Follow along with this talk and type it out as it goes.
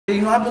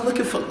You know, I've been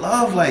looking for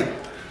love, like,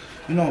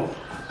 you know,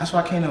 that's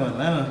why I came to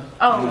Atlanta.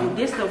 Oh, you know?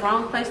 This the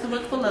wrong place to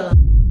look for love.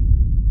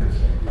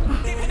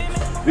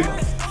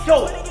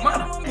 Yo,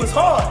 my was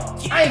hard.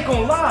 I ain't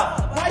gonna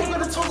lie. Why you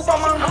gonna talk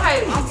about my...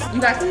 Okay,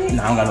 you got kids?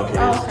 Nah, I don't got no kids.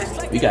 Oh,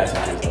 okay. We got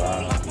some kids,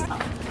 though.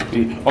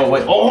 Oh,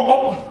 wait.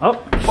 Oh.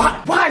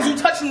 Why are you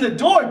touching the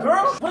door,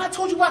 girl? When I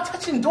told you about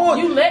touching the door.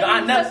 You let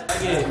me touch.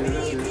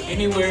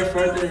 Anywhere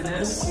further than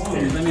this,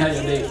 let me have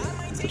your date.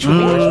 What you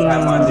mean?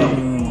 Have my date.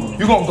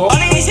 You gonna go? All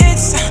these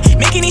hits,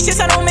 making these shits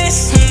I don't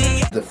miss.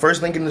 The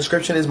first link in the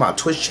description is my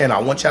Twitch channel.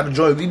 I want y'all to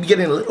join. We be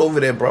getting lit over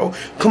there, bro.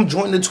 Come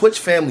join the Twitch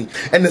family.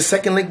 And the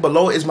second link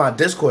below is my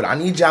Discord. I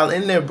need y'all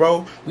in there,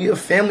 bro. We a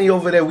family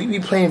over there. We be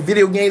playing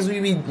video games. We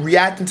be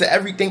reacting to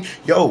everything.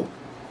 Yo,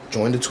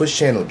 join the Twitch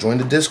channel. Join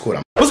the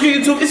Discord. What's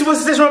good, YouTube? It's your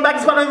Sensational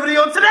back to another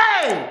video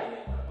today.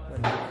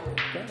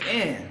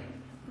 Damn.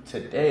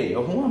 Today,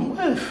 yo, who I'm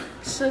with?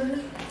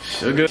 Sugar.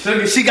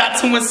 She got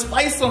too much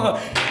spice on her.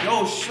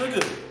 Yo,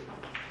 Sugar.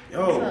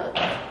 Yo,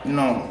 you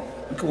know,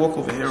 we could walk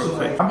over here real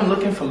quick. I've been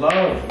looking for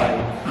love. Like,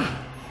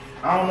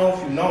 I don't know if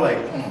you know, like,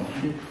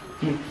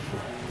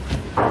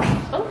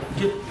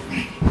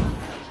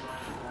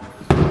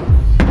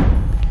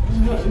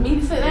 You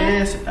need to sit down?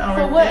 Yeah, sit down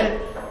for right what? there.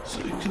 So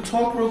you can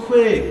talk real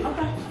quick.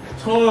 Okay.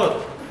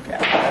 Talk.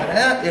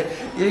 Yeah,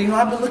 you know,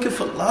 I've been looking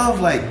for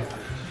love. Like,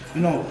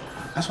 you know,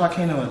 that's why I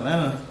came to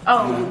Atlanta.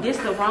 Oh, This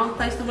the wrong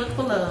place to look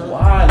for love.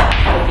 Why? I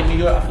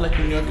feel like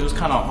in New York it was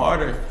kind of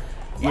harder.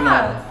 You Why?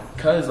 know,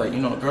 cause like, you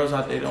know, girls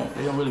out there they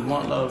don't really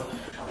want love.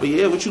 But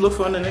yeah, what you look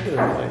for in a nigga?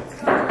 Like,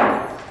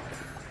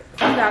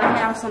 You gotta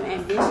have some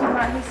ambition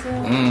about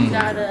himself. You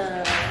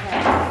gotta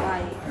have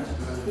like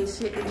his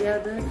shit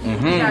together. You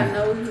gotta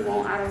know what he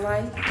want out of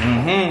life.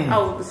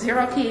 Oh,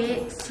 0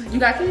 kids. You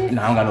got kids?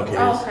 Nah, I don't got no kids.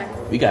 Oh, okay.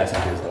 We got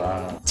some kids though. I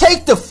don't know.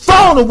 Take the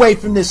phone away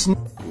from this.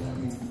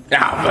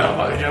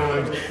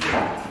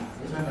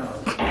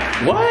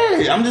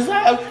 What? I'm just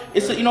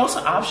it's a, you know, it's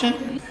an option.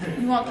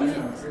 You want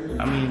kids?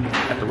 I mean,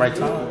 at the right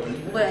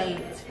time. Wait.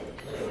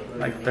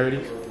 Like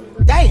 30.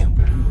 Damn.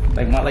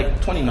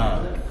 Like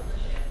 29.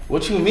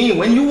 What you mean?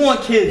 When you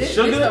want kids,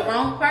 Sugar? This the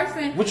wrong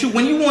person.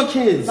 When you want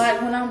kids?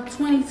 Like when I'm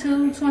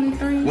 22,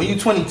 23. When you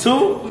 22?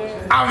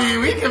 Yeah. I mean,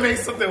 we can make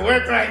something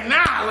work right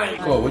now. Like,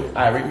 cool.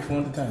 I rate you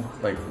from 1 to 10.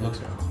 Like, looks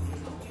like.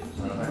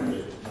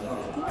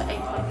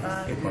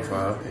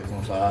 8.5.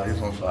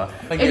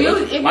 8.5. Like,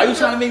 why you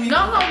trying to make me? No,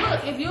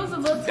 look. If you was a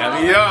little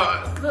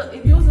taller. Look,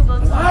 if you was a little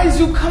taller. Why is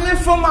you coming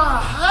from my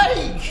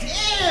height?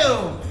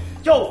 Damn.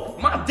 Yo,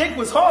 my dick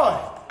was hard.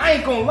 I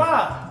ain't gonna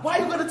lie. Why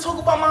you gonna talk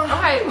about my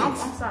height? I'm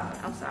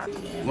sorry.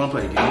 You wanna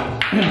play a game?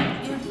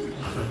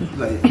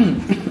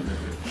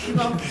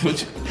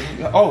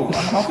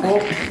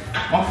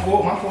 My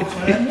fault,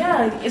 twin.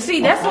 Yeah, see,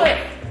 that's what.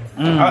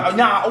 Of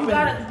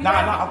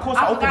course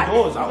I open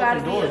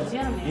doors.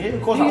 Yeah,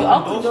 of course I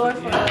open doors.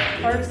 For the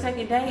first,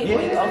 second date? Yeah,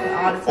 or you open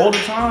all the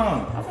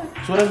time. Okay.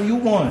 So whatever you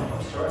want.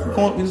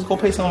 We just go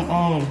play some,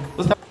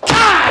 what's that?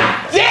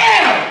 God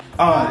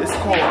damn! It's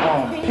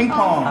called, ping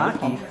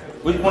pong.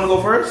 Would you wanna go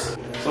first?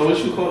 So what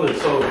you call it?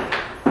 So,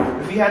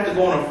 if you had to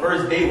go on a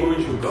first date, where would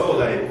you go?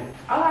 Like,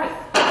 I like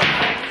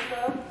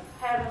stuff,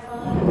 having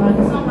fun, like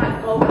something like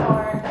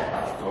go-kart.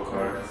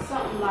 Go-kart.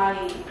 Something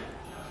like,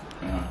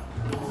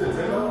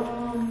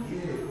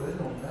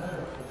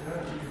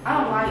 I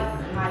don't like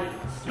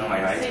heights. You don't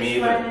like heights? Me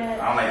either. Like I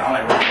don't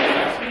like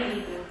heights. Me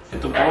either. Hit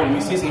the ball. Let me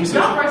see.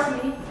 Don't press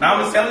me. Now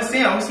I'm gonna see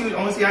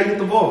how you hit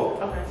the ball.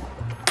 Okay.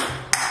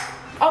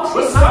 Oh shit,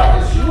 What's my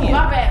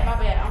up? bad. My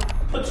bad.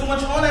 Put too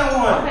much on that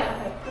one. Okay.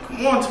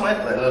 Come on, twin.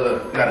 Look.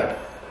 You gotta.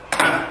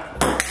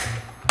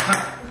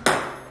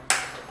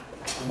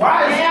 Why?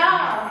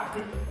 Yeah.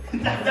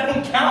 That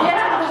don't count.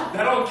 Yeah.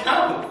 That don't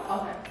count.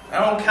 Okay. That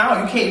don't count.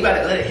 You can't. You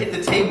gotta let it hit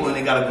the table and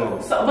it gotta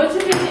go. So, but you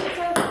can hit the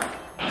table.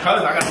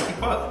 Cause I gotta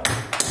keep up.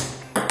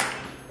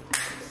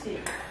 Shit.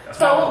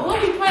 So what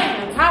we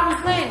playing? How we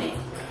playing it?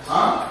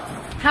 Huh?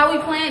 How we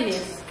playing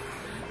this?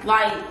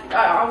 Like,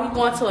 are we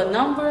going to a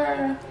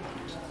number?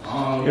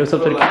 What's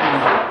up to the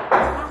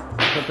camera?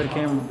 What's up to the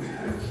camera?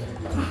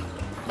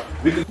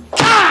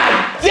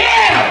 God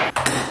damn!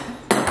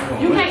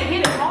 You can't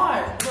hit it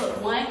hard.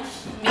 Look, 1.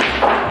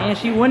 And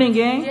she winning,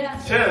 gang. Yeah.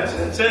 Chill.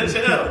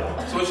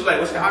 So what you like?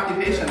 What's your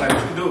occupation? Like,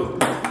 what you do?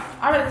 I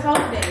already told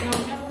you that. You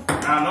don't know?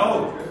 I know.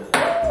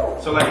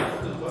 So like,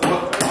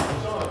 what?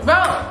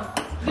 Bro,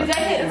 did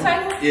they hit the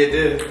table? Yeah, it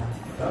did. Did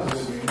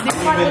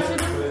you like what you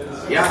do?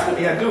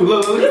 Yeah, dude.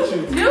 Look at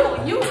you.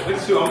 You. Look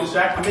at you. I'm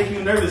distracted. I'm making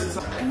you nervous.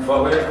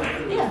 Fuck with it.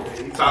 Yeah.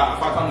 So if I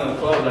come to the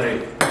club,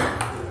 like.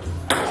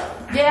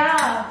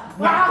 Yeah.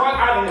 Nah, fuck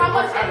out of here. How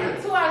much Fuck out is of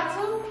it? 2 out of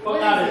 2? Fuck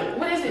out of here.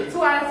 What is it?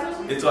 2 out of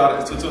 2? It's 2 out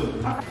of 2.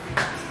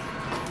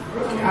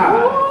 Okay.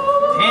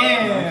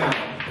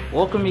 Damn.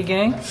 Welcome, you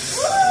gang.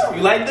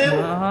 You like this?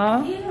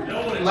 Uh-huh.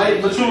 Yeah.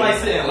 Like, but you like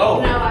sitting low.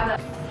 No, I don't.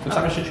 What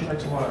type of shit you like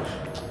to watch?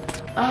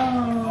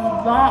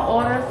 Law and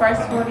Order,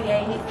 First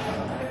 48.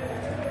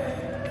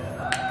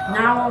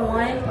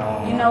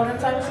 911. You know that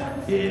type of stuff?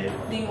 Yeah.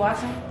 Do you watch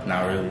them?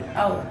 Not really.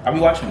 Oh. I be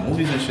watching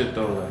movies and shit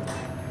though. Like.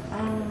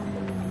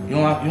 You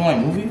don't like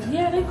movies?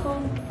 Yeah, they cool.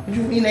 What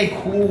you mean they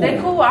cool? They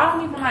cool. I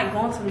don't even like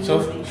going to the movies.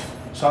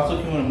 So I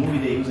took you on a movie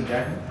date. You was in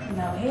Jackie?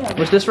 No, hell.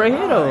 What's this right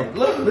here though?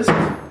 Look, listen.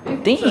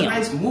 Damn. It's a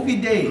nice movie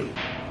date.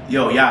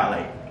 Yo, y'all,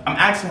 like, I'm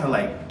asking her,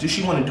 like, does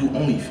she want to do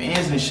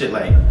OnlyFans and shit?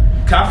 Like,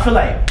 cause I feel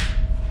like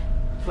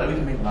we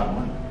can make a lot of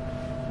money.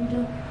 You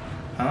do?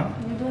 Huh?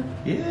 You do?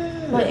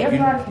 Yeah. But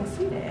everybody can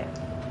see that.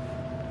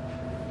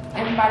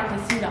 Everybody can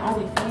see the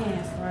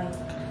OnlyFans, right?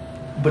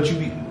 But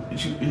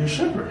you're a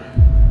stripper.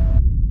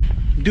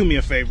 Do me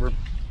a favor.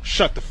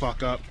 Shut the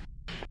fuck up.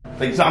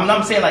 Like, so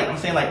I'm saying like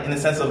in the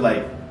sense of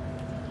like.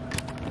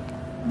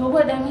 But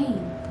what that mean?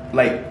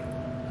 Like.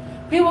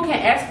 People can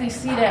actually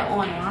see that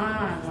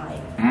online, like.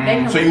 They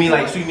can So you mean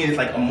it's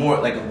like a more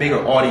like a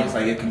bigger audience,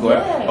 like it could go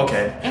Yes.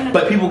 okay.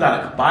 But people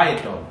gotta buy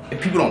it though. If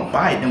people don't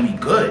buy it, then we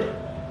good.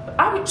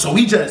 So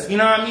we just, you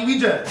know what I mean? We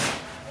just,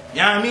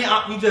 you know what I mean?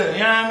 We just, you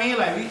know what I mean?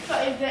 Like we. So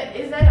is that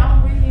the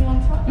only reason you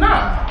want to talk?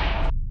 Nah.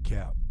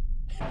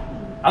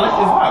 I like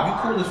this vibe. You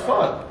cool as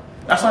fuck.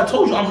 That's why I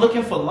told you I'm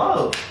looking for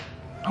love.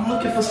 I'm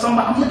looking for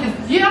somebody. I'm looking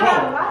for You don't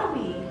gotta lie to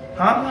me.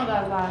 Huh? You don't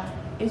gotta lie.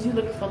 Is you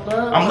looking for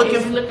love? I'm looking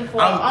Is you looking for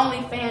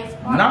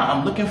OnlyFans? Nah,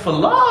 I'm looking for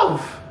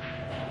love.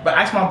 But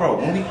ask my bro,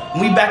 when we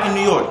back in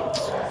New York,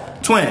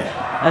 twin.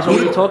 That's what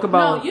we talk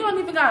about. No, you don't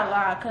even gotta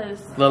lie, cause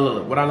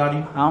Look. What I lie to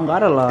you? I don't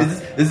gotta lie.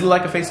 Is it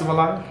like a face of a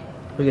lie?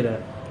 Look at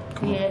that.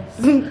 yes.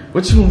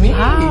 What you mean?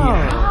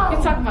 How?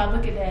 You're talking about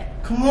look at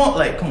that. Come on,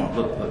 look.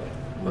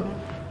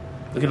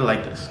 Look at it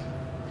like this.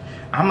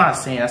 I'm not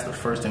saying that's the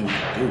first thing we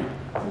could do,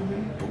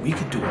 but we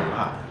could do a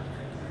lot.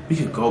 We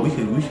could go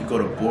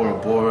to Bora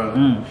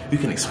Bora. We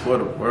can explore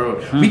the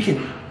world. We can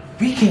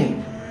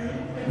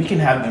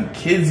have them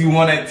kids you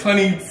want at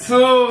 22.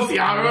 See,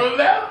 I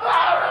remember.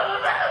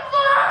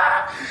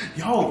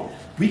 Yo,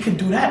 we can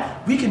do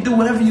that. We can do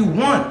whatever you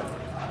want.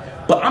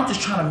 But I'm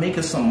just trying to make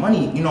us some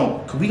money, you know,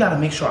 cause we gotta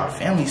make sure our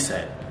family's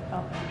set.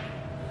 Okay.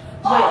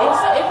 But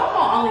if I'm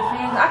on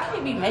OnlyFans, I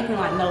can't be making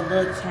like no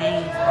little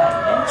change like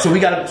that. So we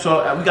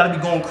gotta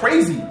be going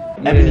crazy. Yeah.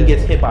 Ebony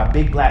gets hit by a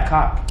big black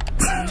cock.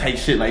 Type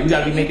shit, like we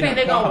gotta be making. You think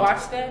they gonna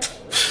watch that?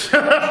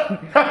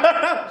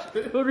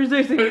 What was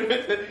they saying?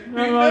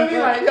 Like,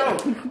 yo,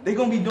 they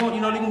gonna be doing,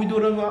 you know, they gonna be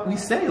doing what we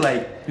say.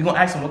 Like, we gonna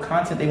ask them what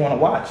content they wanna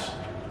watch.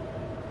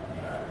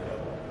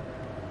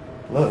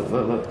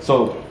 Look.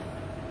 So,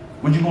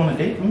 would you go on a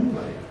date with me?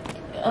 Like,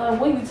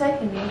 where you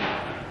taking me?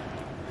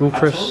 Roof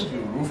Chris. I told you,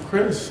 Roof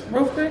Chris.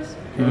 Roof Chris?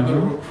 You can go to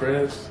Roof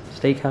Chris.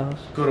 Steakhouse.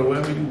 Go to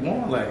wherever you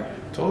want. Like,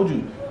 told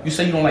you. You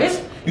say you don't like.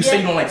 Say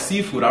you don't like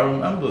seafood. I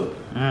remember.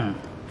 I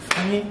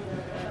mean,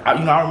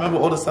 I remember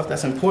all the stuff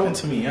that's important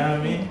to me. You know what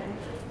I mean?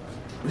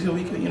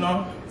 We could, you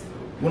know.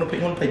 You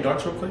wanna play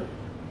darts real quick?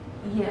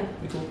 Yeah.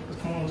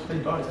 Come on, let's play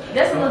darts.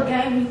 That's a little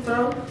game you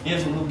throw. Yeah,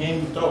 it's a little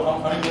game you throw. How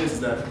many minutes is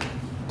that?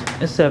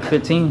 It's at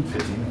 15.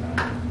 15.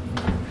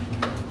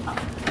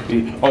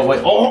 Oh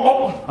wait.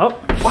 Oh.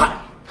 What?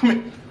 Come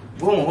here.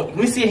 Boom. Let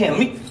me see your hand.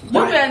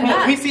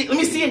 Let me see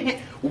your hand.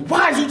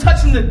 Why is you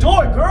touching the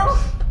door, girl?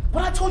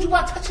 What I told you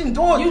about touching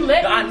doors. You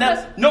let me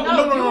No. You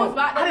was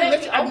about to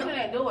let me open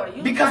that door.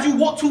 Because you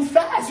walked too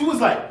fast. You was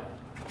like,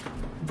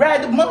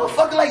 Brad, the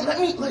motherfucker, like, let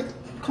me, like,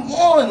 come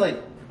on,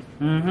 like.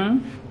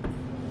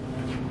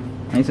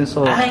 Nice and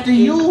slow. After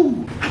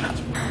you.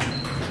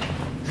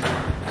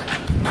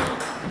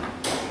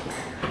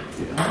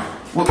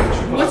 What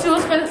you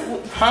was finna?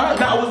 Huh?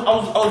 No, I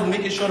was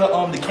making sure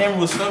the camera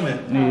was filming.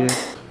 Yeah.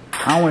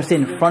 I don't want to sit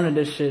in front of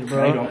this shit,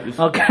 bro. No, you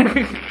don't.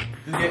 Okay.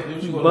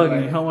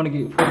 Buggy. I want to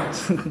get.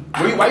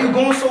 Why you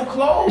going so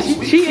close?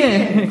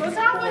 Cheating. Cause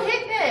how would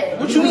hit that?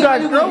 What you mean?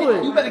 gotta throw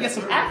it. You better get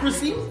some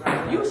accuracy.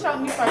 You show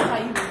me first how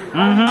you do it.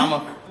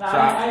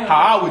 How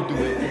I would do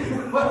it.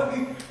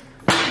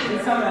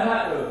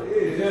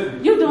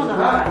 You doing a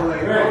lot.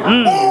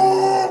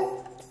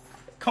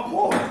 Come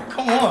on.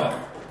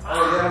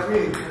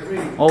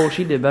 Oh,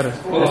 she did better.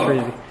 That's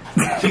crazy.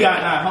 She got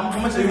how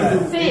much is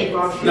that? 6. You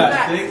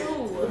got 6? 2.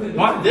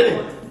 No, I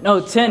didn't. No,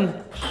 10.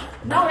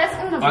 No, that's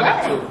on the I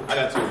black.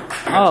 got 2.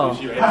 Oh.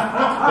 She ready.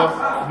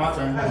 Well, my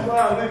turn. I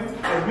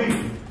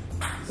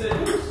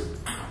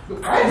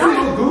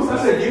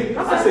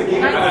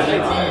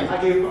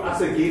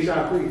said gay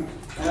shot free.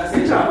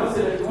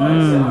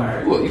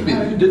 What, you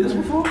did this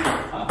before? You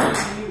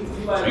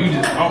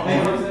just, I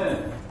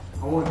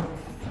won.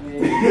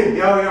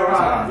 Yo,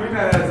 Rob, bring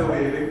that ass over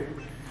here, nigga.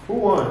 Who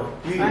won?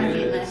 Me. I ain't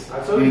getting that. I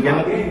told you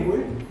my game, boy.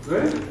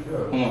 Ready?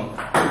 Come on.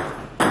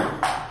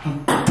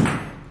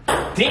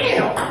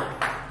 Damn!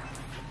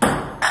 I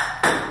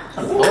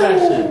love that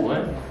shit, boy.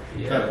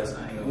 Yeah, that's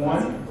not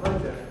one.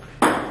 Like that.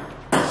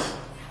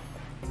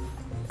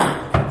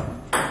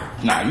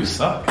 Nah, you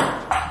suck.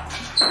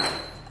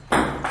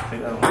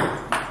 Take that one.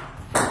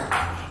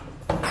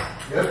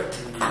 Yep.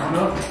 One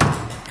up.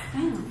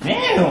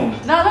 Damn!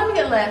 No, let me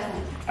get the last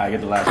one. I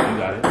get the last one. You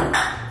got it.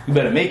 You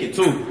better make it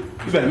too.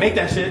 You better make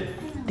that shit.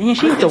 Damn,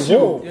 she hit the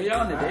wall. Yo, y'all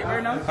on the date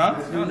right now? Huh?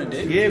 Y'all on the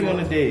date? Yeah, we're on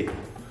a date.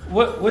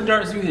 What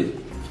darts you hit?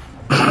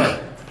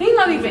 He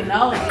don't even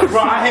know.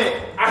 Bro, I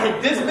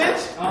hit this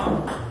bitch.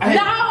 No,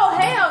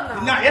 hell no.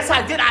 Nah, yes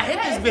I did. I hit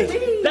this bitch.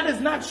 Please. That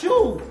is not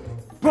you.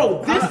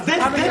 Bro, this.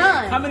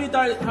 How many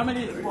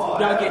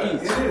y'all get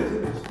each?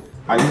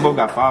 Alright, you both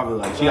got 5.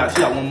 Like she got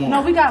one more.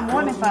 No, we got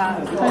more than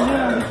 5. Because you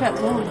know we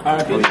kept moving.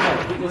 Alright, pick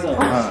this up.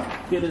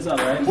 Pick this up,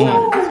 right?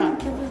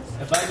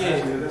 If I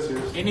get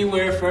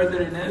anywhere further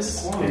than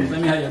this, let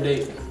me have your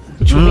date.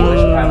 What you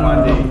mean? Have my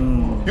date.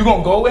 You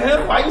gonna go with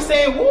him? Why you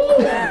saying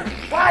woo?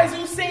 Why is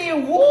you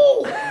saying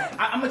woo?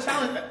 I'm a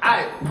challenge.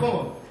 Alright, come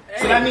on.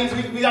 So that means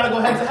we gotta go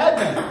head to head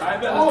then.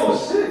 Alright, oh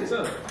shit.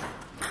 So,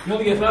 you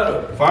only get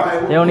 5.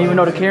 They don't even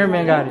know the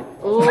cameraman got it.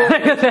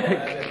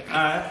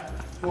 Alright.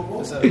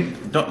 Come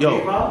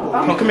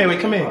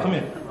here, come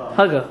here.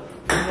 Hug her.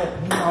 I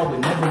would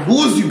never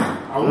lose you. I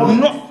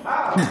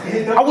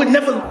would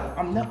never.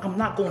 I'm not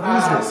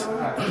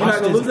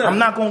gonna lose this. I'm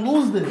not gonna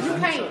lose this. You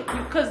can't,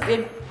 because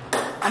if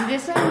I'm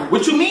just saying.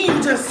 What you mean?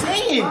 You just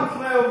saying?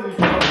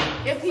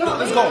 If he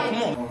Let's go.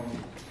 Come on.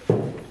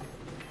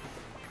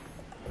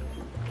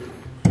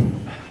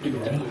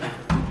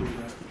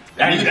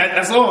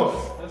 That's all.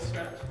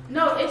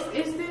 No,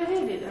 it's still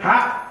headed.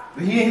 Hot.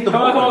 He ain't hit the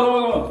ball. Come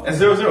on. That's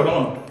 0-0. Come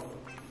on.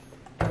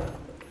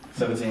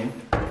 17.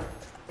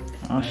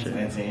 Oh shit.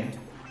 19.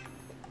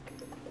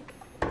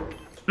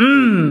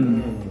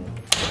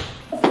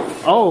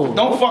 Oh.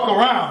 Don't fuck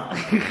around.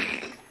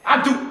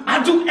 I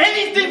do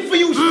anything for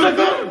you,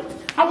 sugar.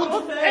 I would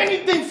do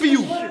anything for you.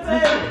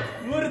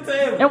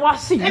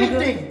 NYC, nigga.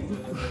 Anything.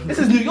 This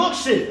is New York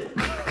shit.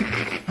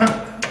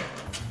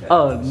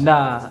 Oh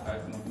nah.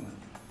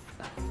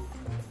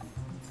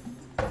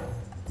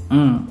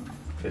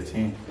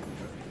 15.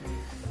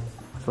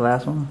 That's the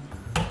last one.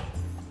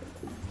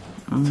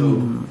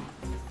 2.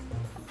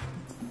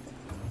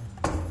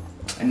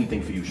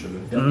 Anything for you, sugar.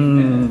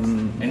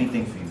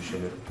 Anything for you,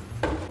 sugar.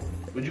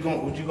 Would you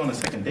go on a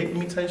second date with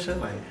me type shit?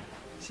 Like,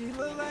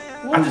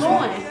 What's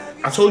going?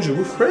 I told you,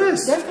 with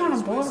Chris. That's kind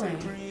of boring.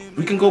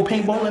 We can go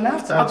paintballing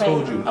after. I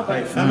told you.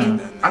 Okay. Like, feel me?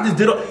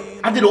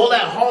 I did all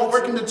that hard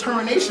work and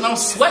determination. I'm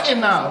sweating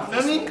now.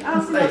 Feel me? I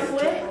don't see no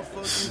sweat.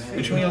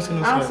 What you mean I don't see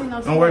no I sweat? don't see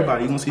no Don't worry sweat. about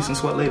it. You're gonna see some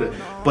sweat later.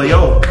 But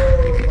yo,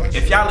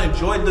 if y'all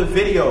enjoyed the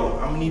video,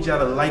 I'm gonna need y'all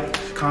to like,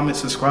 comment,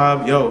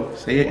 subscribe. Yo,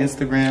 say your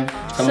Instagram.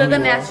 Tell them Sugar who you are.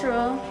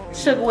 Natural.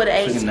 Sugar with an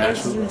H. Sugar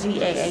Natural.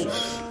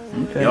 SUGAH.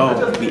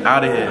 Yo, we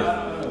out of here.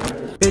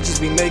 Bitches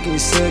be making me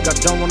sick, I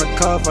don't wanna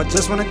cuff, I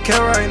just wanna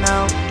kill right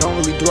now. Don't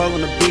really dwell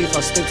on the beef,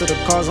 I stick to the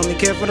cause, only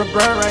care for the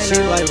bread right now.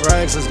 She like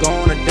Rex, let's go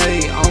on a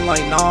date, I'm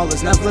like nah,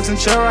 let's Netflix and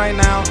chill right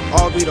now.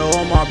 All be to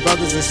all my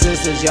brothers and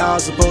sisters, y'all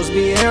supposed to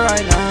be here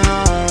right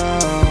now.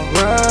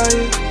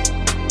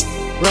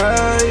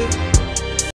 Right.